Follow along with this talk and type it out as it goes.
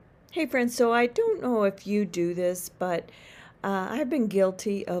Hey friends, so I don't know if you do this, but I've been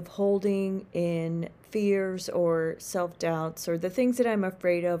guilty of holding in fears or self doubts or the things that I'm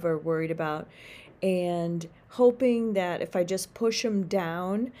afraid of or worried about, and hoping that if I just push them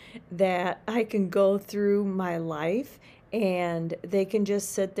down, that I can go through my life and they can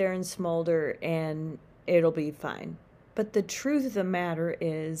just sit there and smolder and it'll be fine. But the truth of the matter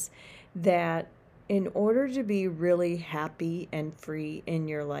is that in order to be really happy and free in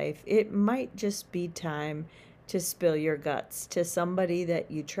your life, it might just be time to spill your guts to somebody that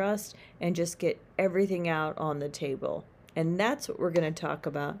you trust and just get everything out on the table. And that's what we're going to talk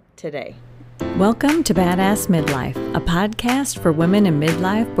about today. Welcome to Badass Midlife, a podcast for women in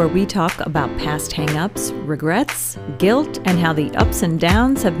midlife where we talk about past hang-ups, regrets, guilt, and how the ups and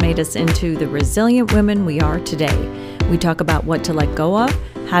downs have made us into the resilient women we are today. We talk about what to let go of,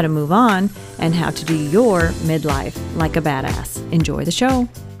 how to move on, and how to do your midlife like a badass. Enjoy the show.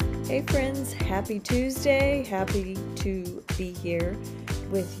 Hey friends, happy Tuesday. Happy to be here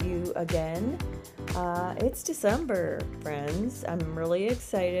with you again. It's December, friends. I'm really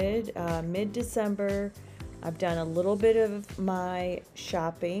excited. Mid-December, I've done a little bit of my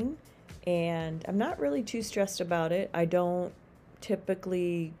shopping and I'm not really too stressed about it. I don't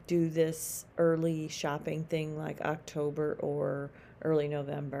typically do this early shopping thing like October or early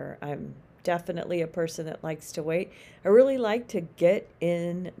November. I'm definitely a person that likes to wait. I really like to get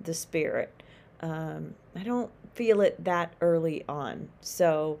in the spirit. I don't feel it that early on.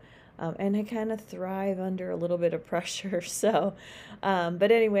 And I kind of thrive under a little bit of pressure.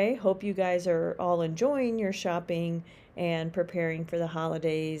 But anyway, hope you guys are all enjoying your shopping and preparing for the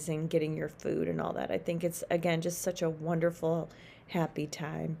holidays and getting your food and all that. I think it's, again, just such a wonderful, happy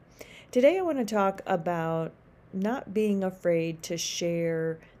time. Today, I want to talk about not being afraid to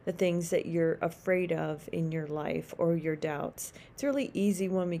share the things that you're afraid of in your life or your doubts. It's really easy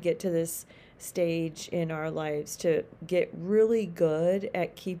when we get to this stage in our lives to get really good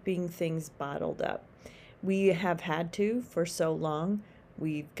at keeping things bottled up. We have had to for so long.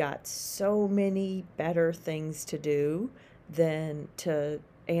 We've got so many better things to do than to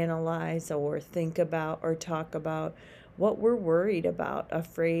analyze or think about or talk about what we're worried about,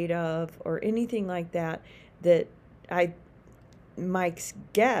 afraid of, or anything like that. That I Mike's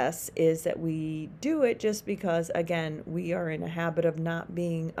guess is that we do it just because, again, we are in a habit of not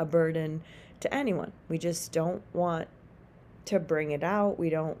being a burden to anyone. We just don't want to bring it out. We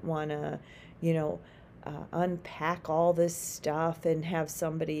don't want to, you know, unpack all this stuff and have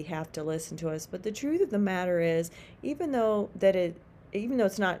somebody have to listen to us. But the truth of the matter is, even though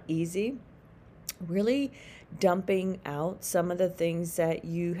it's not easy, really dumping out some of the things that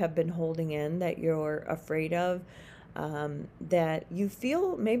you have been holding in that you're afraid of, that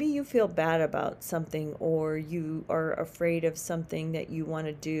maybe you feel bad about something or you are afraid of something that you want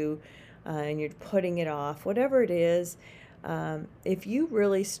to do, and you're putting it off, whatever it is. If you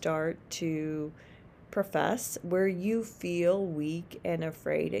really start to profess where you feel weak and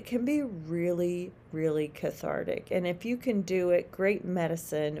afraid, it can be really, really cathartic. And if you can do it, great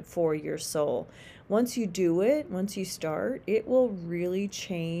medicine for your soul. Once you do it, once you start, it will really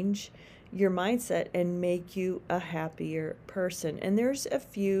change your mindset and make you a happier person. And there's a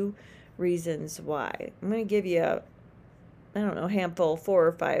few reasons why. I'm going to give you I don't know, handful, 4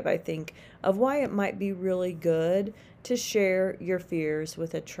 or 5, I think, of why it might be really good to share your fears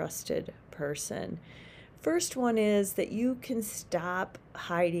with a trusted person. First one is that you can stop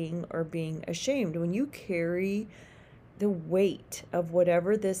hiding or being ashamed. When you carry the weight of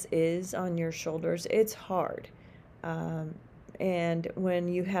whatever this is on your shoulders, it's hard. And when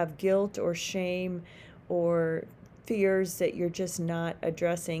you have guilt or shame or fears that you're just not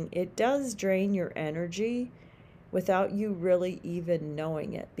addressing, it does drain your energy without you really even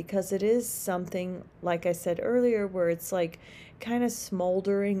knowing it, because it is something, like I said earlier, where it's like kind of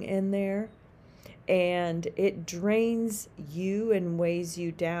smoldering in there and it drains you and weighs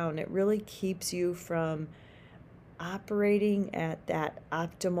you down. It really keeps you from operating at that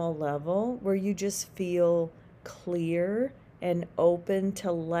optimal level where you just feel clear and open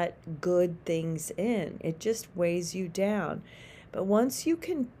to let good things in. It just weighs you down. But once you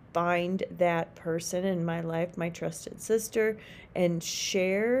can find that person in my life, my trusted sister, and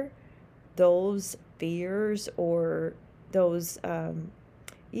share those fears or those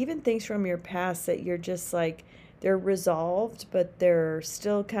even things from your past that you're just like, they're resolved, but they're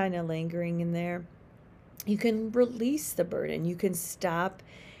still kind of lingering in there, you can release the burden. You can stop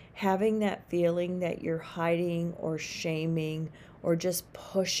having that feeling that you're hiding or shaming or just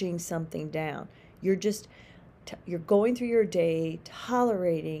pushing something down. You're going through your day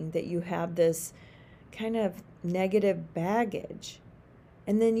tolerating that you have this kind of negative baggage.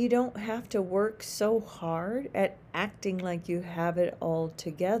 And then you don't have to work so hard at acting like you have it all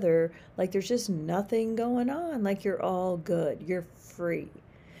together, like there's just nothing going on, like you're all good, you're free.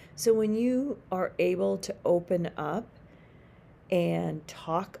 So when you are able to open up and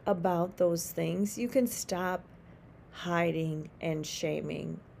talk about those things, you can stop hiding and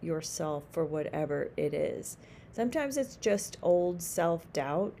shaming yourself for whatever it is. Sometimes it's just old self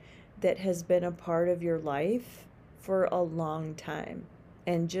doubt that has been a part of your life for a long time.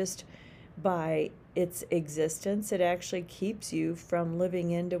 And just by its existence, it actually keeps you from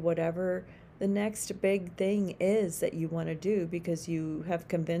living into whatever the next big thing is that you want to do, because you have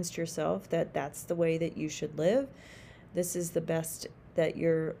convinced yourself that that's the way that you should live. This is the best that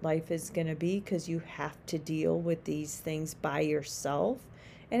your life is going to be because you have to deal with these things by yourself.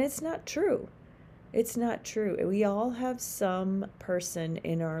 And it's not true. It's not true. We all have some person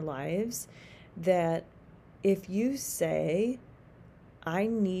in our lives that if you say, I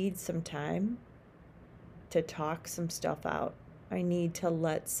need some time to talk some stuff out, I need to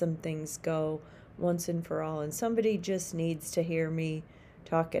let some things go once and for all, and somebody just needs to hear me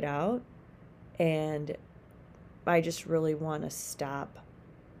talk it out, and I just really want to stop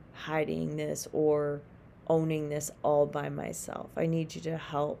hiding this or owning this all by myself. I need you to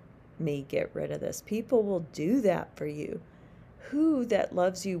help me get rid of this. People will do that for you. Who that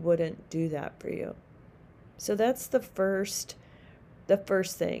loves you wouldn't do that for you? So that's the first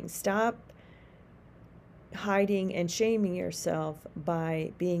thing. Stop hiding and shaming yourself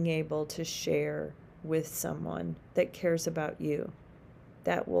by being able to share with someone that cares about you.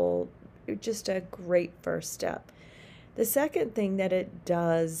 That will just a great first step. The second thing that it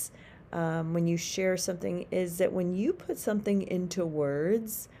does when you share something is that when you put something into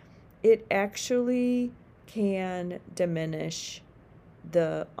words, it actually can diminish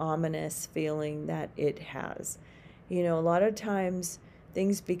the ominous feeling that it has. You know, a lot of times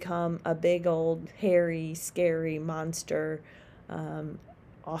things become a big old hairy, scary monster,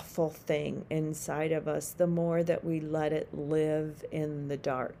 awful thing inside of us the more that we let it live in the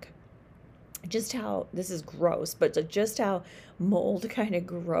dark. Just how, this is gross, but just how mold kind of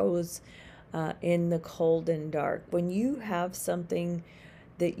grows in the cold and dark. When you have something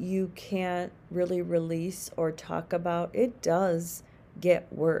that you can't really release or talk about, it does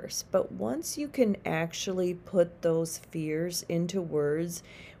get worse. But once you can actually put those fears into words,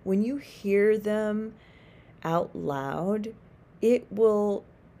 when you hear them out loud, it will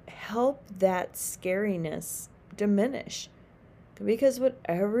help that scariness diminish. Because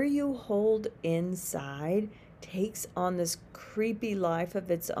whatever you hold inside takes on this creepy life of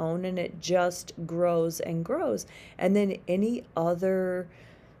its own, and it just grows and grows. And then any other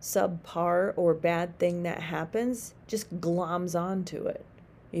subpar or bad thing that happens just gloms onto it.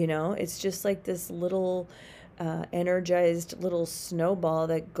 You know, it's just like this little energized little snowball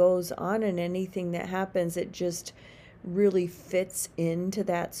that goes on, and anything that happens, it just really fits into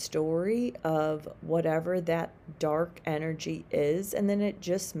that story of whatever that dark energy is, and then it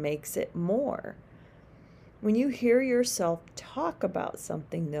just makes it more. When you hear yourself talk about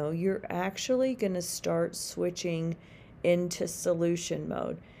something, though, you're actually going to start switching into solution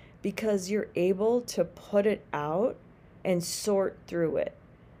mode, because you're able to put it out and sort through it.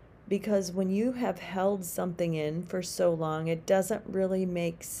 Because when you have held something in for so long, it doesn't really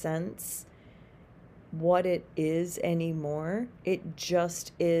make sense what it is anymore. It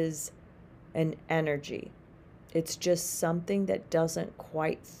just is an energy. It's just something that doesn't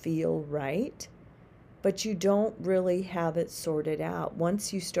quite feel right, but you don't really have it sorted out.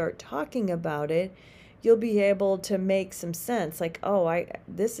 Once you start talking about it, you'll be able to make some sense. Like, oh,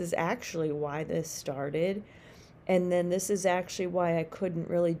 this is actually why this started. And then this is actually why I couldn't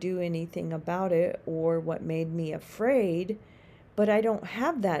really do anything about it, or what made me afraid. But I don't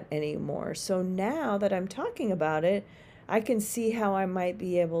have that anymore. So now that I'm talking about it, I can see how I might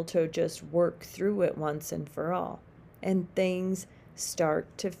be able to just work through it once and for all. And things start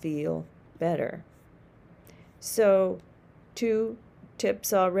to feel better. So 2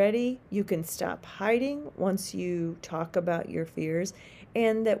 tips already. You can stop hiding once you talk about your fears,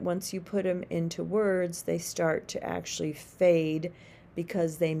 and that once you put them into words, they start to actually fade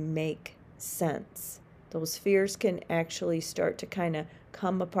because they make sense. Those fears can actually start to kind of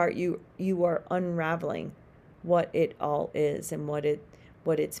come apart. You are unraveling what it all is and what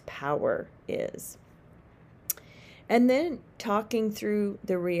its power is. And then talking through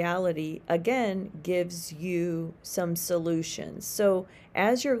the reality again gives you some solutions. So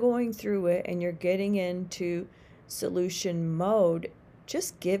as you're going through it and you're getting into solution mode,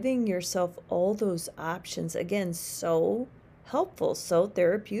 just giving yourself all those options, again, so helpful, so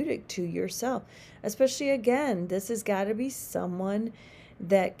therapeutic to yourself. Especially, again, this has got to be someone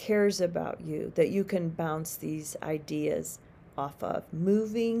that cares about you, that you can bounce these ideas off of.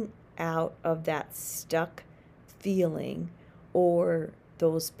 Moving out of that stuck feeling or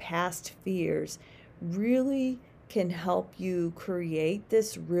those past fears really can help you create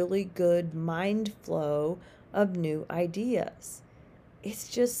this really good mind flow of new ideas. It's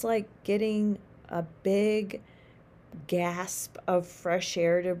just like getting a big gasp of fresh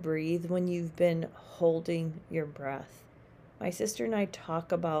air to breathe when you've been holding your breath. My sister and I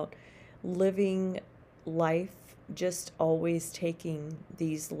talk about living life just always taking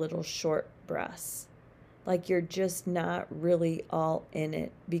these little short breaths. Like you're just not really all in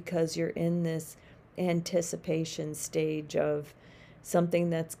it because you're in this anticipation stage of something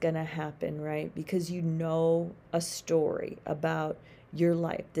that's going to happen, right? Because you know a story about your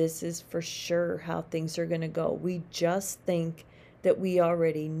life. This is for sure how things are going to go. We just think that we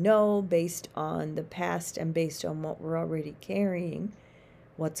already know based on the past and based on what we're already carrying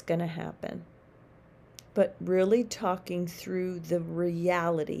what's going to happen. But really talking through the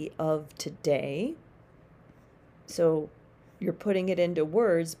reality of today. So you're putting it into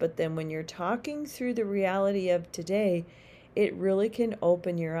words, but then when you're talking through the reality of today, it really can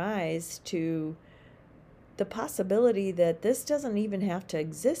open your eyes to the possibility that this doesn't even have to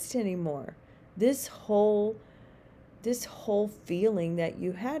exist anymore. This whole feeling that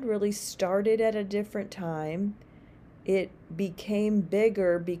you had really started at a different time. It became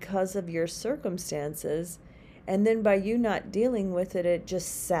bigger because of your circumstances, and then by you not dealing with it, it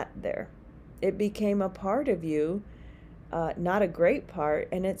just sat there. It became a part of you, not a great part,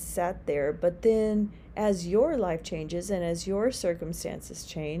 and it sat there. But then as your life changes and as your circumstances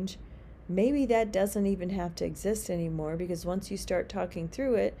change, maybe that doesn't even have to exist anymore, because once you start talking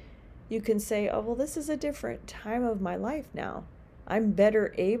through it, you can say, oh, well, this is a different time of my life now. I'm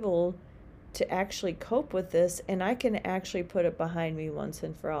better able to actually cope with this, and I can actually put it behind me once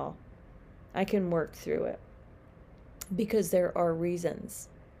and for all. I can work through it because there are reasons.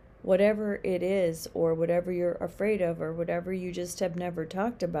 Whatever it is, or whatever you're afraid of, or whatever you just have never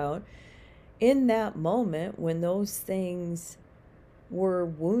talked about, in that moment when those things were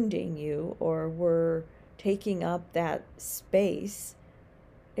wounding you or were taking up that space,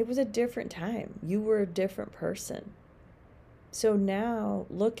 it was a different time. You were a different person. So now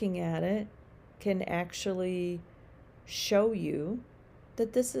looking at it can actually show you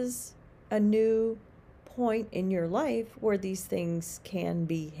that this is a new point in your life where these things can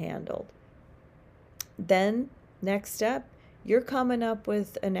be handled. Then, next step, you're coming up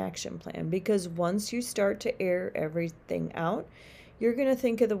with an action plan, because once you start to air everything out, you're going to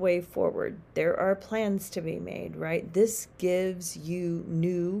think of the way forward. There are plans to be made, right? This gives you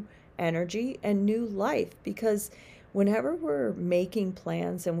new energy and new life, because whenever we're making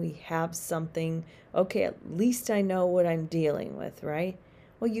plans and we have something, okay, at least I know what I'm dealing with, right?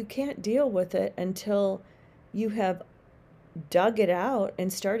 Well, you can't deal with it until you have dug it out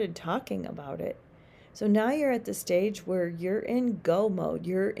and started talking about it. So now you're at the stage where you're in go mode,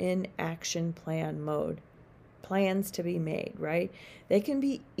 you're in action plan mode. Plans to be made, right? They can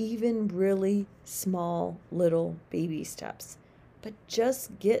be even really small little baby steps, but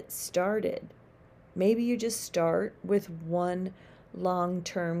just get started. Maybe you just start with one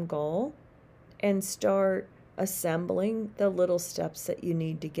long-term goal and start assembling the little steps that you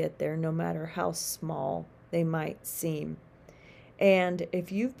need to get there, no matter how small they might seem. And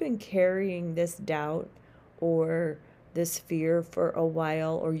if you've been carrying this doubt or this fear for a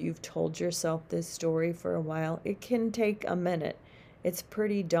while, or you've told yourself this story for a while, it can take a minute. It's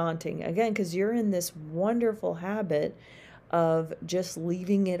pretty daunting, again, because you're in this wonderful habit of just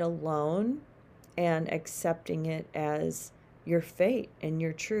leaving it alone and accepting it as your fate and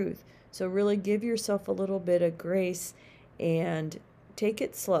your truth. So really give yourself a little bit of grace and take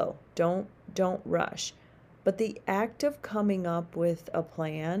it slow. Don't rush. But the act of coming up with a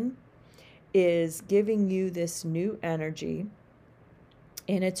plan is giving you this new energy,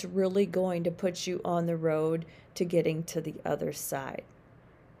 and it's really going to put you on the road to getting to the other side.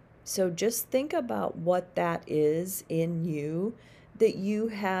 So just think about what that is in you that you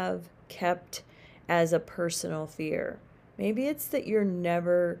have kept as a personal fear. Maybe it's that you're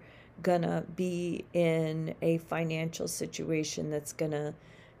never gonna be in a financial situation that's gonna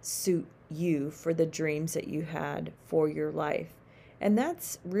suit you for the dreams that you had for your life. And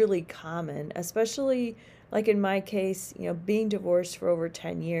that's really common, especially like in my case, being divorced for over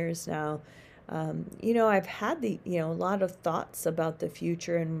 10 years now. I've had a lot of thoughts about the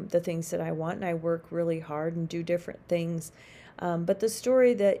future and the things that I want, and I work really hard and do different things. But the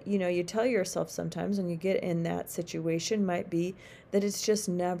story that, you tell yourself sometimes when you get in that situation might be that it's just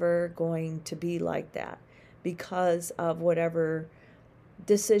never going to be like that because of whatever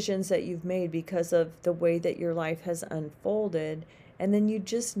decisions that you've made because of the way that your life has unfolded, and then you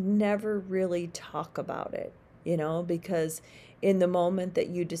just never really talk about it, because in the moment that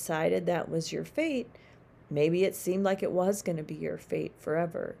you decided that was your fate, maybe it seemed like it was going to be your fate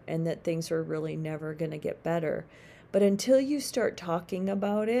forever and that things were really never going to get better. But until you start talking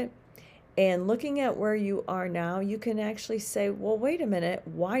about it and looking at where you are now, you can actually say, well, wait a minute,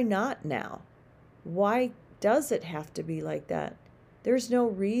 why not now? Why does it have to be like that? There's no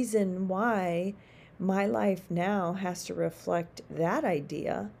reason why my life now has to reflect that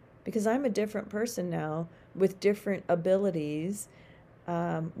idea, because I'm a different person now with different abilities,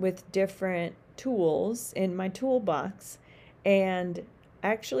 with different tools in my toolbox, and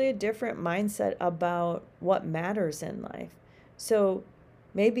actually a different mindset about what matters in life. So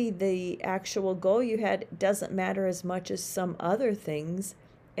maybe the actual goal you had doesn't matter as much as some other things,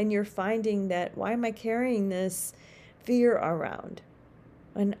 and you're finding that, why am I carrying this fear around?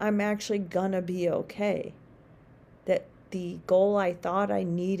 And I'm actually gonna be okay. That the goal I thought I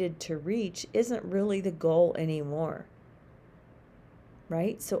needed to reach isn't really the goal anymore.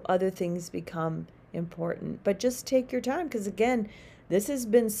 Right? So other things become important. But just take your time, because again, this has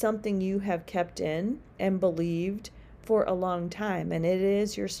been something you have kept in and believed for a long time, and it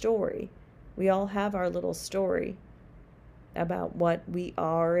is your story. We all have our little story about what we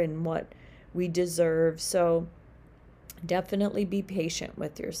are and what we deserve. So definitely be patient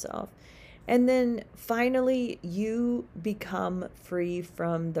with yourself. And then finally, you become free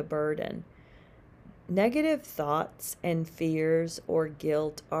from the burden. Negative thoughts and fears or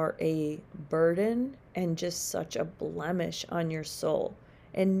guilt are a burden and just such a blemish on your soul.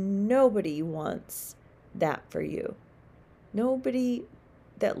 And nobody wants that for you. Nobody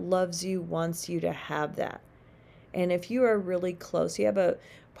that loves you wants you to have that. And if you are really close, you have a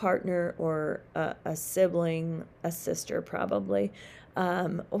partner or a sibling, a sister probably,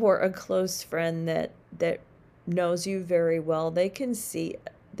 or a close friend that knows you very well, they can see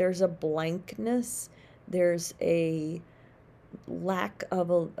there's a blankness, there's a lack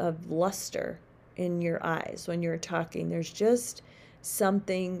of luster in your eyes when you're talking. There's just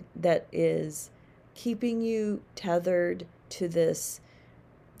something that is keeping you tethered to this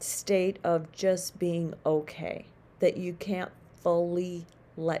state of just being okay, that you can't fully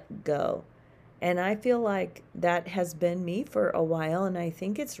let go. And I feel like that has been me for a while, and I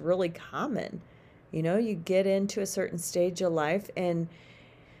think it's really common. You get into a certain stage of life and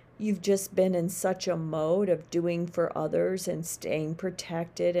you've just been in such a mode of doing for others and staying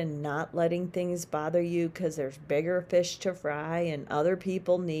protected and not letting things bother you because there's bigger fish to fry and other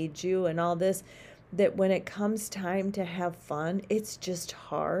people need you and all this, that when it comes time to have fun, it's just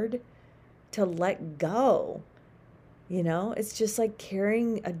hard to let go. It's just like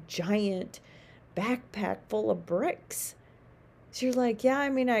carrying a giant backpack full of bricks. So you're like, yeah,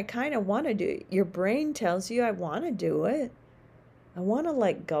 I kind of want to do it. Your brain tells you, I want to do it. I want to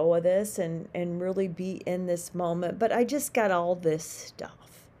let go of this and really be in this moment. But I just got all this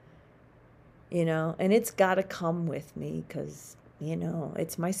stuff, and it's got to come with me because,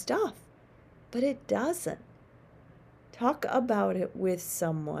 it's my stuff. But it doesn't. Talk about it with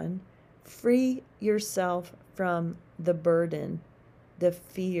someone. Free yourself from the burden, the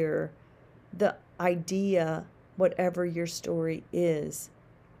fear, the idea, whatever your story is.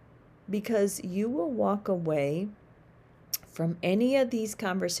 Because you will walk away from any of these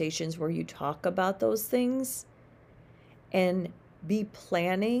conversations where you talk about those things and be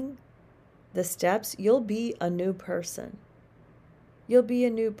planning the steps. You'll be a new person. You'll be a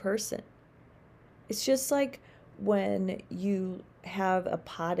new person. It's just like when you have a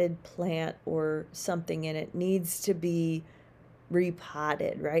potted plant or something and it needs to be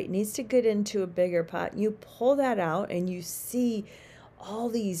repotted, right? It needs to get into a bigger pot. You pull that out and you see all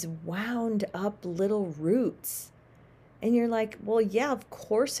these wound up little roots. And you're like, well, yeah, of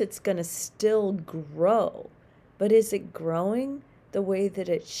course it's going to still grow. But is it growing the way that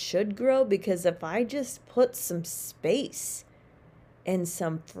it should grow? Because if I just put some space and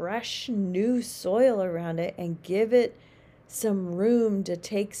some fresh new soil around it and give it some room to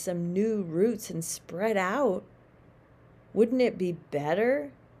take some new roots and spread out, wouldn't it be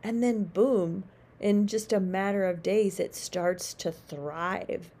better? And then boom, in just a matter of days, it starts to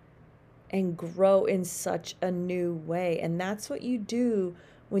thrive and grow in such a new way. And that's what you do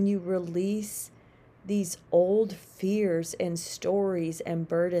when you release these old fears and stories and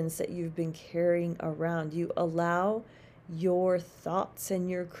burdens that you've been carrying around. You allow your thoughts and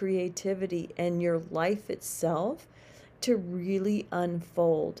your creativity and your life itself to really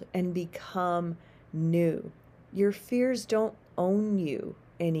unfold and become new. Your fears don't own you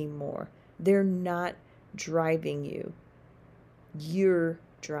anymore. They're not driving you. you're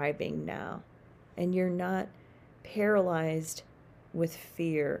driving now, and you're not paralyzed with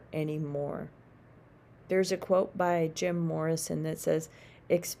fear anymore. There's a quote by Jim Morrison that says,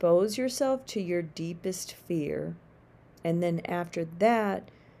 expose yourself to your deepest fear, and then after that,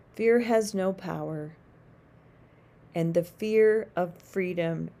 fear has no power, and the fear of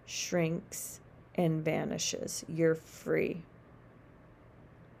freedom shrinks and vanishes. You're free.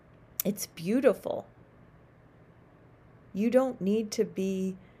 It's beautiful. You don't need to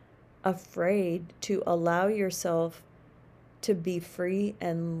be afraid to allow yourself to be free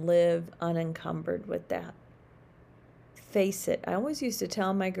and live unencumbered with that. Face it. I always used to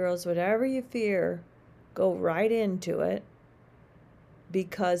tell my girls, whatever you fear, go right into it,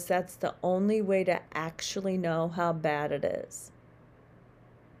 because that's the only way to actually know how bad it is.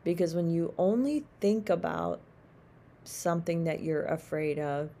 Because when you only think about something that you're afraid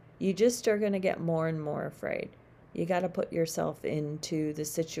of, you just are going to get more and more afraid. You got to put yourself into the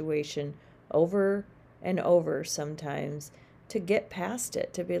situation over and over sometimes to get past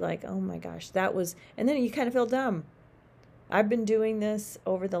it, to be like, oh my gosh, that was, and then you kind of feel dumb. I've been doing this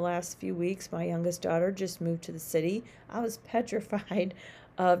over the last few weeks. My youngest daughter just moved to the city. I was petrified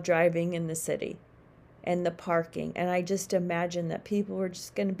of driving in the city and the parking. And I just imagined that people were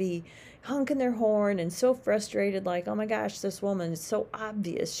just going to be honking their horn and so frustrated, like, oh my gosh, this woman is so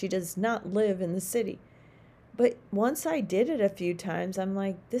obvious. She does not live in the city. But once I did it a few times, I'm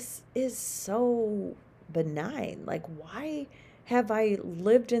like, this is so benign. Like, why have I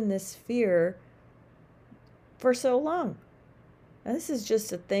lived in this fear for so long? Now, this is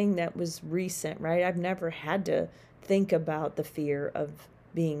just a thing that was recent, right? I've never had to think about the fear of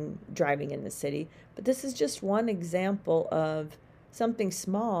driving in the city. But this is just one example of something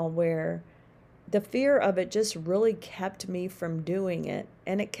small where the fear of it just really kept me from doing it.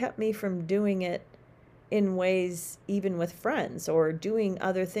 And it kept me from doing it in ways even with friends or doing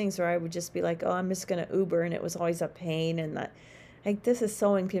other things where I would just be like, oh, I'm just going to Uber, and it was always a pain, and that, like, this is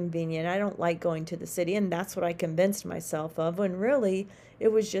so inconvenient. I don't like going to the city. And that's what I convinced myself of, when really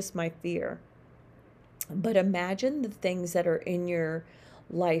it was just my fear. But imagine the things that are in your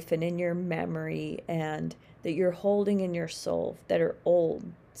life and in your memory and that you're holding in your soul that are old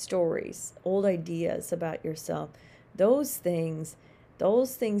stories, old ideas about yourself. Those things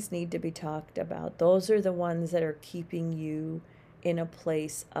need to be talked about. Those are the ones that are keeping you in a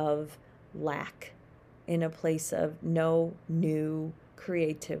place of lack, in a place of no new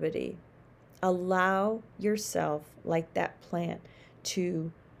creativity. Allow yourself, like that plant,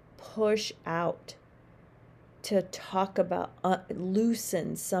 to push out, to talk about,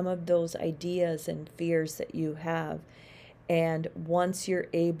 loosen some of those ideas and fears that you have. And once you're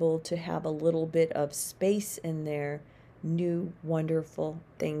able to have a little bit of space in there, new wonderful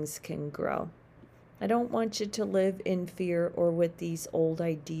things can grow. I don't want you to live in fear or with these old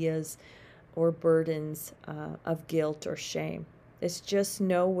ideas or burdens of guilt or shame. It's just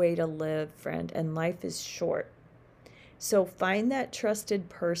no way to live, friend, and life is short. So find that trusted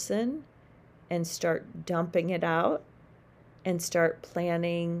person and start dumping it out and start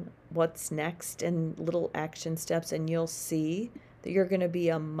planning what's next and little action steps, and you'll see that you're going to be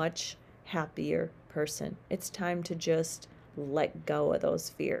a much happier person. It's time to just let go of those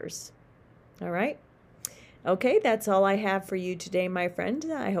fears. All right? Okay, that's all I have for you today, my friend.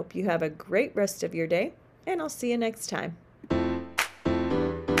 I hope you have a great rest of your day, and I'll see you next time.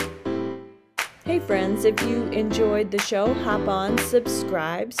 Hey friends, if you enjoyed the show, hop on,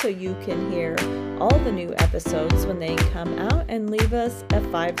 subscribe so you can hear all the new episodes when they come out, and leave us a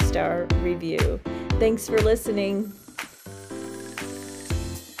 5-star review. Thanks for listening.